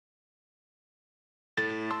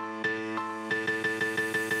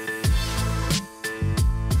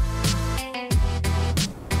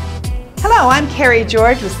Hello, I'm Carrie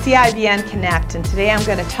George with CIBN Connect, and today I'm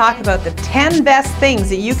going to talk about the 10 best things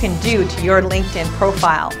that you can do to your LinkedIn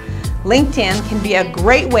profile. LinkedIn can be a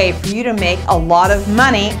great way for you to make a lot of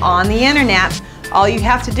money on the internet. All you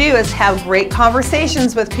have to do is have great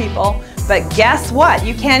conversations with people, but guess what?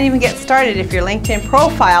 You can't even get started if your LinkedIn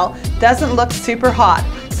profile doesn't look super hot.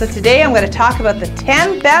 So today I'm going to talk about the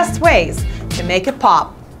 10 best ways to make it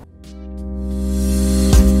pop.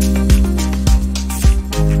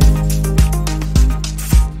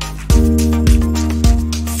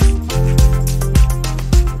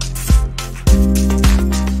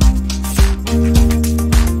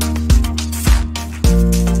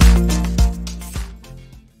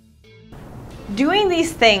 Doing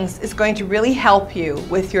these things is going to really help you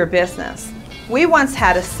with your business. We once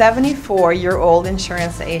had a 74-year-old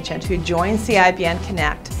insurance agent who joined CIBN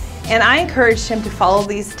Connect, and I encouraged him to follow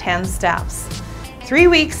these 10 steps. 3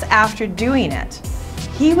 weeks after doing it,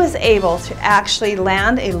 he was able to actually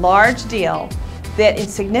land a large deal that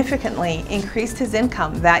significantly increased his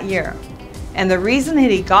income that year. And the reason that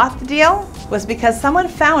he got the deal was because someone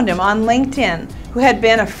found him on LinkedIn who had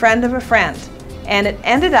been a friend of a friend. And it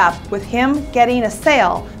ended up with him getting a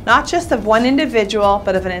sale, not just of one individual,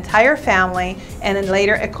 but of an entire family, and then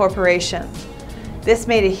later a corporation. This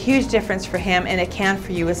made a huge difference for him, and it can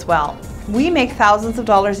for you as well. We make thousands of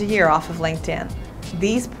dollars a year off of LinkedIn.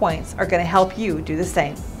 These points are going to help you do the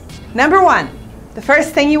same. Number 1, the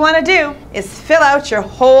first thing you want to do is fill out your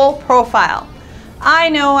whole profile. I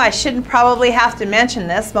know I shouldn't probably have to mention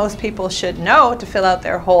this. Most people should know to fill out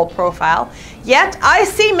their whole profile. Yet I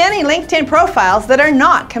see many LinkedIn profiles that are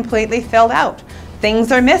not completely filled out.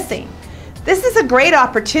 Things are missing. This is a great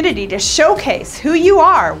opportunity to showcase who you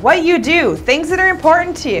are, what you do, things that are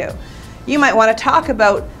important to you. You might want to talk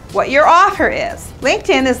about what your offer is.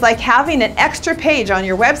 LinkedIn is like having an extra page on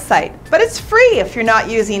your website, but it's free if you're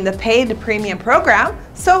not using the paid to premium program.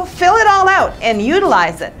 So fill it all out and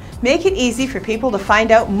utilize it. Make it easy for people to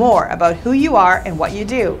find out more about who you are and what you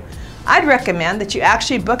do. I'd recommend that you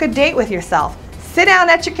actually book a date with yourself. Sit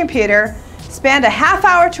down at your computer, spend a half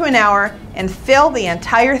hour to an hour, and fill the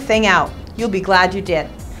entire thing out. You'll be glad you did.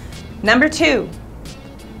 Number 2,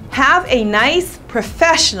 have a nice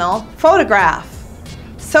professional photograph.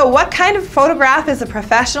 So what kind of photograph is a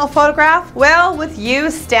professional photograph? Well, with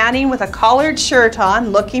you standing with a collared shirt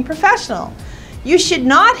on looking professional. You should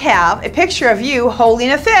not have a picture of you holding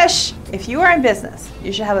a fish. If you are in business,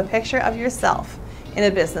 you should have a picture of yourself in a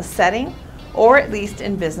business setting, or at least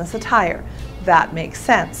in business attire. That makes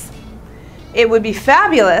sense. It would be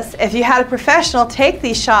fabulous if you had a professional take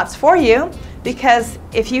these shots for you, because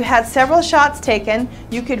if you had several shots taken,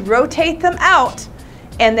 you could rotate them out,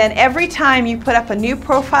 and then every time you put up a new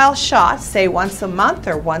profile shot, say once a month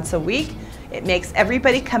or once a week, it makes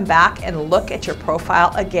everybody come back and look at your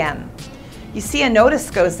profile again. You see, a notice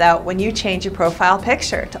goes out when you change your profile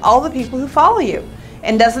picture to all the people who follow you.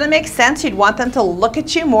 And doesn't it make sense you'd want them to look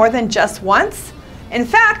at you more than just once? In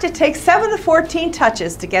fact, it takes 7 to 14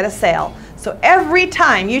 touches to get a sale. So every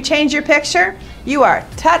time you change your picture, you are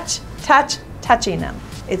touching them.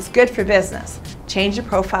 It's good for business. Change your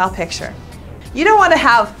profile picture. You don't want to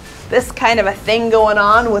have this kind of a thing going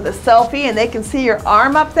on with a selfie and they can see your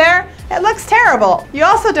arm up there. It looks terrible. You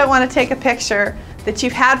also don't want to take a picture that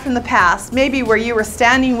you've had from the past, maybe where you were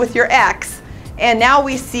standing with your ex, and now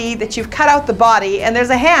we see that you've cut out the body and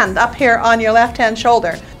there's a hand up here on your left-hand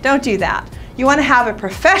shoulder. Don't do that. You want to have a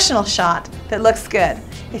professional shot that looks good.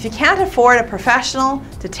 If you can't afford a professional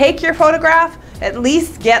to take your photograph, at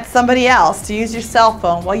least get somebody else to use your cell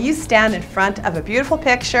phone while you stand in front of a beautiful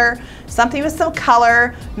picture, something with some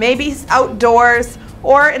color, maybe outdoors,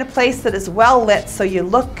 or in a place that is well lit so you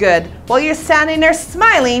look good while you're standing there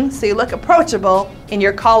smiling so you look approachable in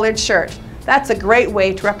your collared shirt. That's a great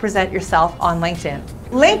way to represent yourself on LinkedIn.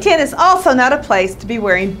 LinkedIn is also not a place to be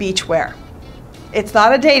wearing beachwear. It's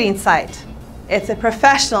not a dating site. It's a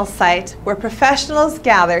professional site where professionals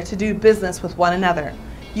gather to do business with one another.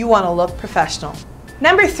 You want to look professional.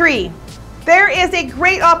 Number 3, there is a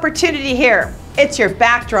great opportunity here. It's your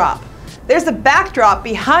backdrop. There's a backdrop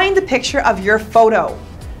behind the picture of your photo.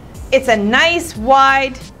 It's a nice,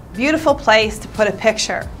 wide, beautiful place to put a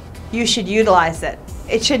picture. You should utilize it.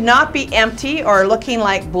 It should not be empty or looking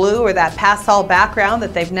like blue or that pastel background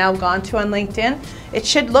that they've now gone to on LinkedIn. It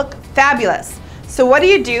should look fabulous. So what do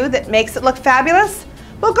you do that makes it look fabulous?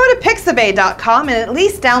 Well, go to pixabay.com and at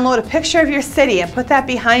least download a picture of your city and put that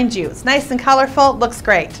behind you. It's nice and colorful, it looks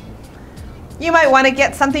great. You might want to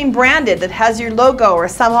get something branded that has your logo or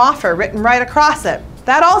some offer written right across it.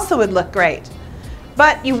 That also would look great.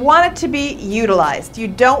 but you want it to be utilized. You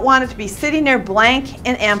don't want it to be sitting there blank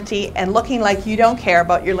and empty and looking like you don't care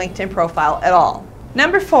about your LinkedIn profile at all.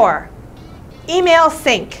 Number 4, email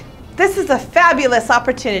sync. This is a fabulous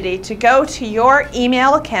opportunity to go to your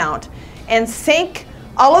email account and sync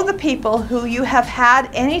all of the people who you have had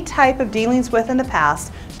any type of dealings with in the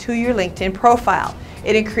past to your LinkedIn profile.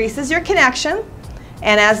 It increases your connection,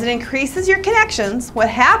 and as it increases your connections, what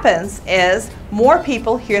happens is more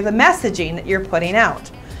people hear the messaging that you're putting out.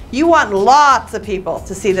 You want lots of people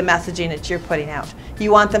to see the messaging that you're putting out.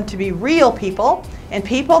 You want them to be real people, and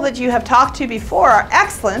people that you have talked to before are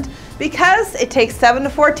excellent, because it takes 7 to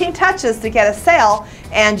 14 touches to get a sale,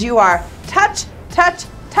 and you are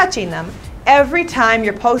touching them every time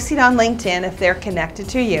you're posting on LinkedIn if they're connected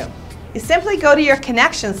to you. You simply go to your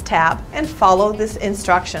Connections tab and follow these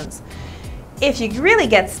instructions. If you really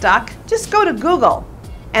get stuck, just go to Google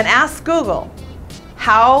and ask Google,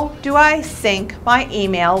 how do I sync my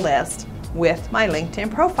email list with my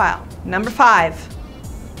LinkedIn profile? Number 5,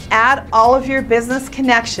 add all of your business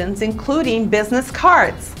connections, including business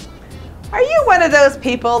cards. Are you one of those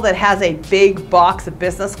people that has a big box of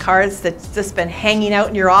business cards that's just been hanging out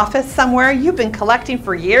in your office somewhere you've been collecting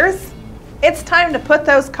for years? It's time to put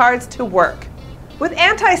those cards to work. With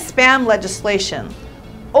anti-spam legislation,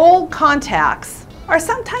 old contacts are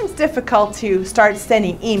sometimes difficult to start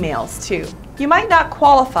sending emails to. You might not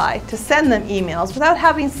qualify to send them emails without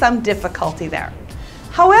having some difficulty there.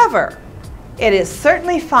 However, it is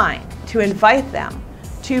certainly fine to invite them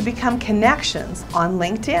to become connections on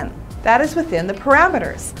LinkedIn. That is within the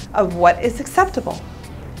parameters of what is acceptable.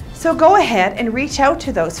 So go ahead and reach out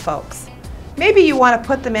to those folks. Maybe you want to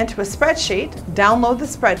put them into a spreadsheet, download the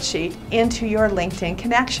spreadsheet into your LinkedIn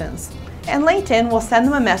connections. And LinkedIn will send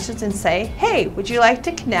them a message and say, hey, would you like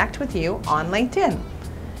to connect with you on LinkedIn?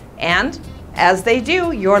 And as they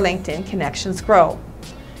do, your LinkedIn connections grow.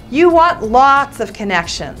 You want lots of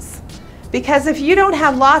connections, because if you don't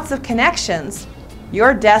have lots of connections,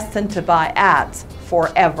 you're destined to buy ads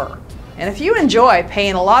forever. And if you enjoy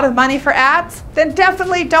paying a lot of money for ads, then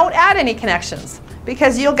definitely don't add any connections,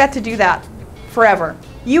 because you'll get to do that forever.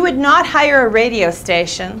 You would not hire a radio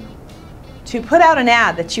station to put out an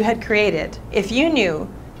ad that you had created if you knew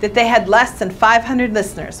that they had less than 500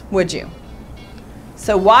 listeners, would you?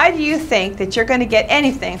 So why do you think that you're going to get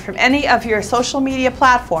anything from any of your social media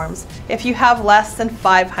platforms if you have less than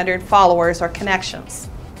 500 followers or connections?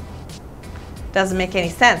 Doesn't make any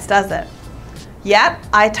sense, does it? Yet,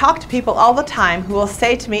 I talk to people all the time who will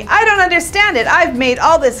say to me, I don't understand it. I've made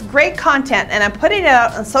all this great content and I'm putting it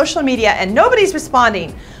out on social media and nobody's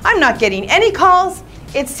responding. I'm not getting any calls.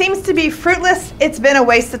 It seems to be fruitless. It's been a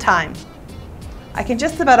waste of time. I can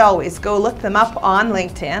just about always go look them up on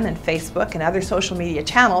LinkedIn and Facebook and other social media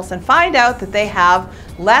channels and find out that they have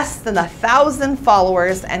less than 1,000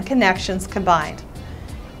 followers and connections combined.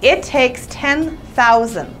 It takes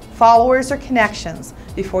 10,000 followers or connections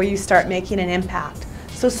before you start making an impact.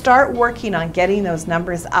 So start working on getting those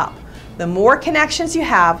numbers up. The more connections you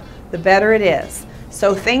have, the better it is.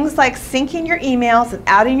 So things like syncing your emails and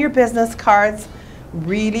adding your business cards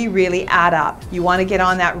really add up. You want to get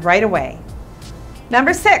on that right away.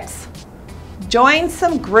 Number 6, join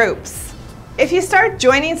some groups. If you start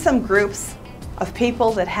joining some groups of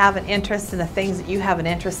people that have an interest in the things that you have an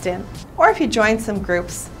interest in, or if you join some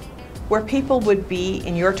groups where people would be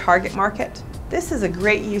in your target market, this is a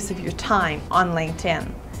great use of your time on LinkedIn.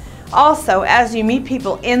 Also, as you meet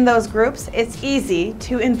people in those groups, it's easy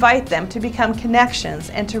to invite them to become connections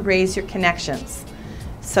and to raise your connections.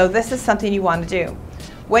 So this is something you want to do.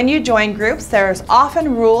 When you join groups, there's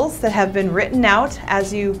often rules that have been written out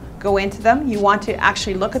as you go into them. You want to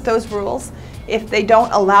actually look at those rules. If they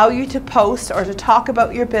don't allow you to post or to talk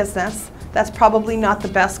about your business, that's probably not the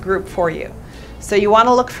best group for you. So you want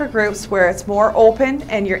to look for groups where it's more open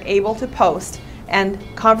and you're able to post and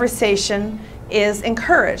conversation is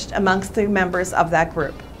encouraged amongst the members of that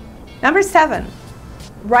group. Number 7,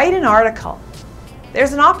 write an article.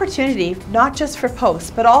 There's an opportunity not just for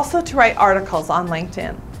posts, but also to write articles on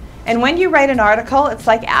LinkedIn. And when you write an article, it's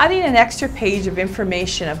like adding an extra page of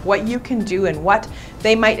information of what you can do and what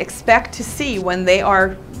they might expect to see when they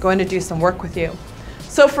are going to do some work with you.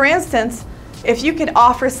 So for instance, if you could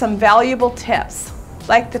offer some valuable tips,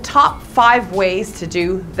 like the top 5 ways to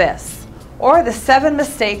do this, or the 7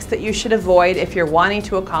 mistakes that you should avoid if you're wanting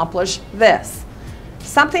to accomplish this.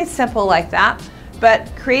 Something simple like that.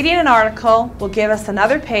 But creating an article will give us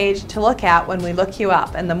another page to look at when we look you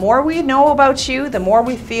up. And the more we know about you, the more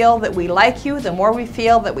we feel that we like you, the more we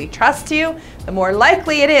feel that we trust you, the more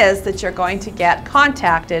likely it is that you're going to get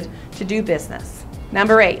contacted to do business.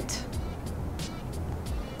 Number 8,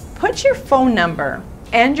 put your phone number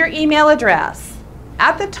and your email address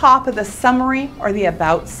at the top of the summary or the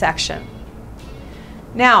about section.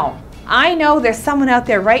 Now, I know there's someone out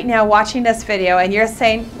there right now watching this video and you're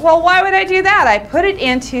saying, well, why would I do that? I put it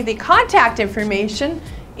into the contact information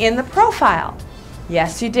in the profile.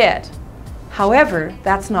 Yes, you did. However,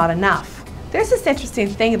 that's not enough. There's this interesting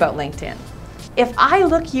thing about LinkedIn. If I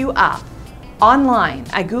look you up online,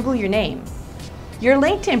 I Google your name, your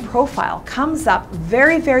LinkedIn profile comes up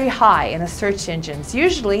very, very high in the search engines,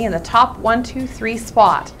 usually in the top 1, 2, 3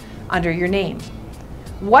 spot under your name.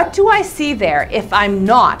 What do I see there if I'm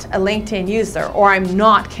not a LinkedIn user or I'm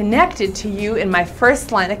not connected to you in my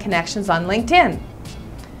first line of connections on LinkedIn?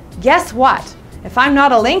 Guess what? If I'm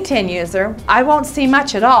not a LinkedIn user, I won't see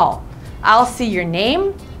much at all. I'll see your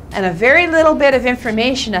name and a very little bit of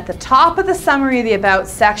information at the top of the summary of the About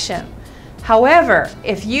section. However,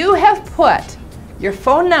 if you have put your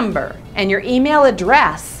phone number and your email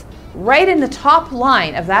address right in the top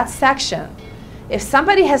line of that section, if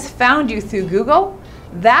somebody has found you through Google,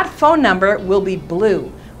 that phone number will be blue,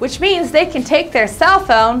 which means they can take their cell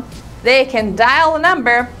phone, they can dial a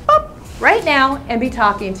number boop, right now and be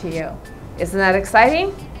talking to you. Isn't that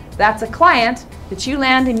exciting? That's a client that you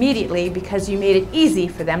land immediately because you made it easy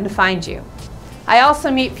for them to find you. I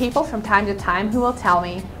also meet people from time to time who will tell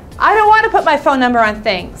me, I don't want to put my phone number on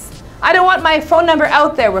things. I don't want my phone number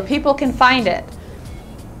out there where people can find it.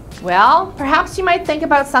 Well, perhaps you might think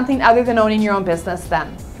about something other than owning your own business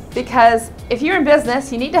then. Because if you're in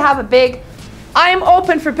business, you need to have a big I'm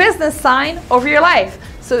open for business sign over your life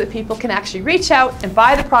so that people can actually reach out and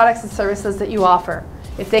buy the products and services that you offer.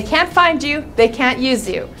 If they can't find you, they can't use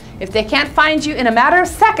you. If they can't find you in a matter of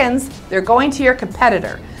seconds, they're going to your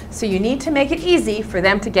competitor. So you need to make it easy for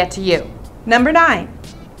them to get to you. Number 9,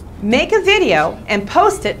 make a video and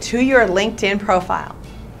post it to your LinkedIn profile.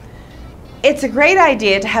 It's a great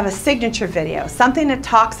idea to have a signature video, something that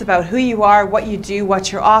talks about who you are, what you do,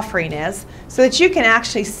 what your offering is, so that you can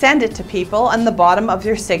actually send it to people on the bottom of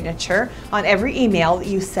your signature on every email that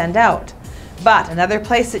you send out. But another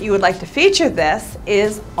place that you would like to feature this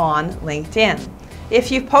is on LinkedIn. If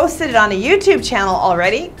you've posted it on a YouTube channel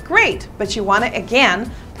already, great, but you want to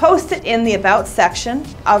again post it in the About section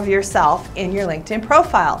of yourself in your LinkedIn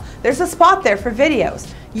profile. There's a spot there for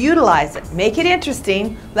videos. Utilize it, make it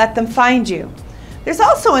interesting, let them find you. There's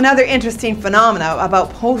also another interesting phenomena about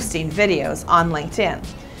posting videos on LinkedIn.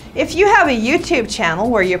 If you have a YouTube channel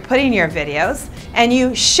where you're putting your videos and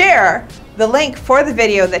you share the link for the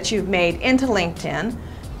video that you've made into LinkedIn,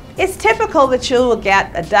 it's typical that you will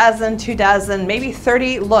get a dozen, 2 dozen, maybe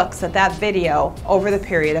 30 looks at that video over the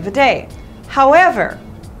period of a day. However,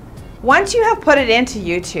 once you have put it into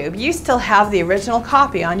YouTube, you still have the original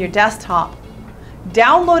copy on your desktop.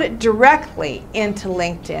 Download it directly into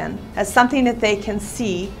LinkedIn as something that they can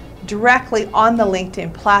see directly on the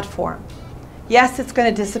LinkedIn platform. Yes, it's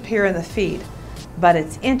going to disappear in the feed, but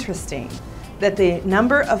it's interesting that the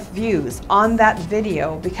number of views on that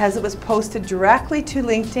video, because it was posted directly to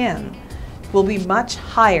LinkedIn, will be much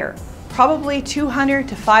higher. Probably 200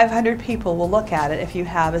 to 500 people will look at it if you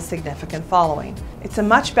have a significant following. It's a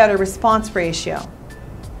much better response ratio.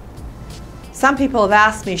 Some people have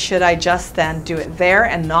asked me, should I just then do it there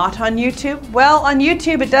and not on YouTube? Well, on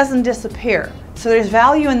YouTube it doesn't disappear. So there's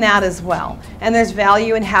value in that as well. And there's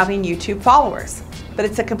value in having YouTube followers. But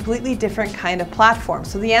it's a completely different kind of platform.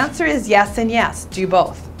 So the answer is yes and yes, do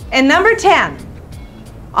both. And number 10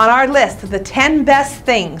 on our list of the 10 best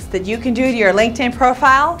things that you can do to your LinkedIn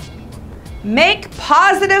profile, make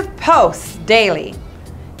positive posts daily.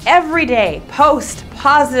 Every day, post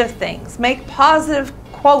positive things. Make positive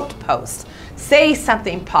quote posts. Say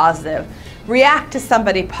something positive. React to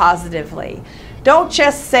somebody positively. Don't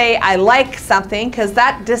just say, I like something, because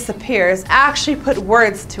that disappears. Actually put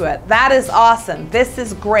words to it. That is awesome. This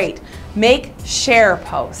is great. Make share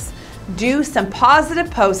posts. Do some positive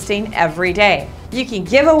posting every day. You can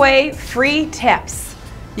give away free tips.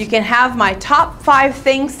 You can have my top 5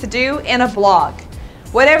 things to do in a blog.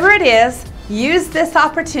 Whatever it is, use this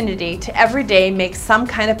opportunity to every day make some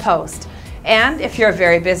kind of post. And if you're a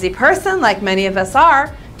very busy person, like many of us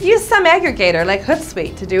are, use some aggregator like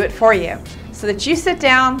Hootsuite to do it for you, so that you sit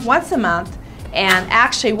down once a month and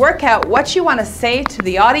actually work out what you want to say to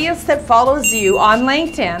the audience that follows you on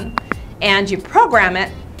LinkedIn, and you program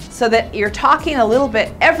it so that you're talking a little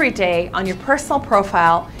bit every day on your personal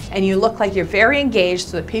profile and you look like you're very engaged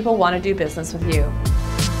so that people want to do business with you.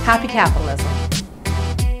 Happy capitalism.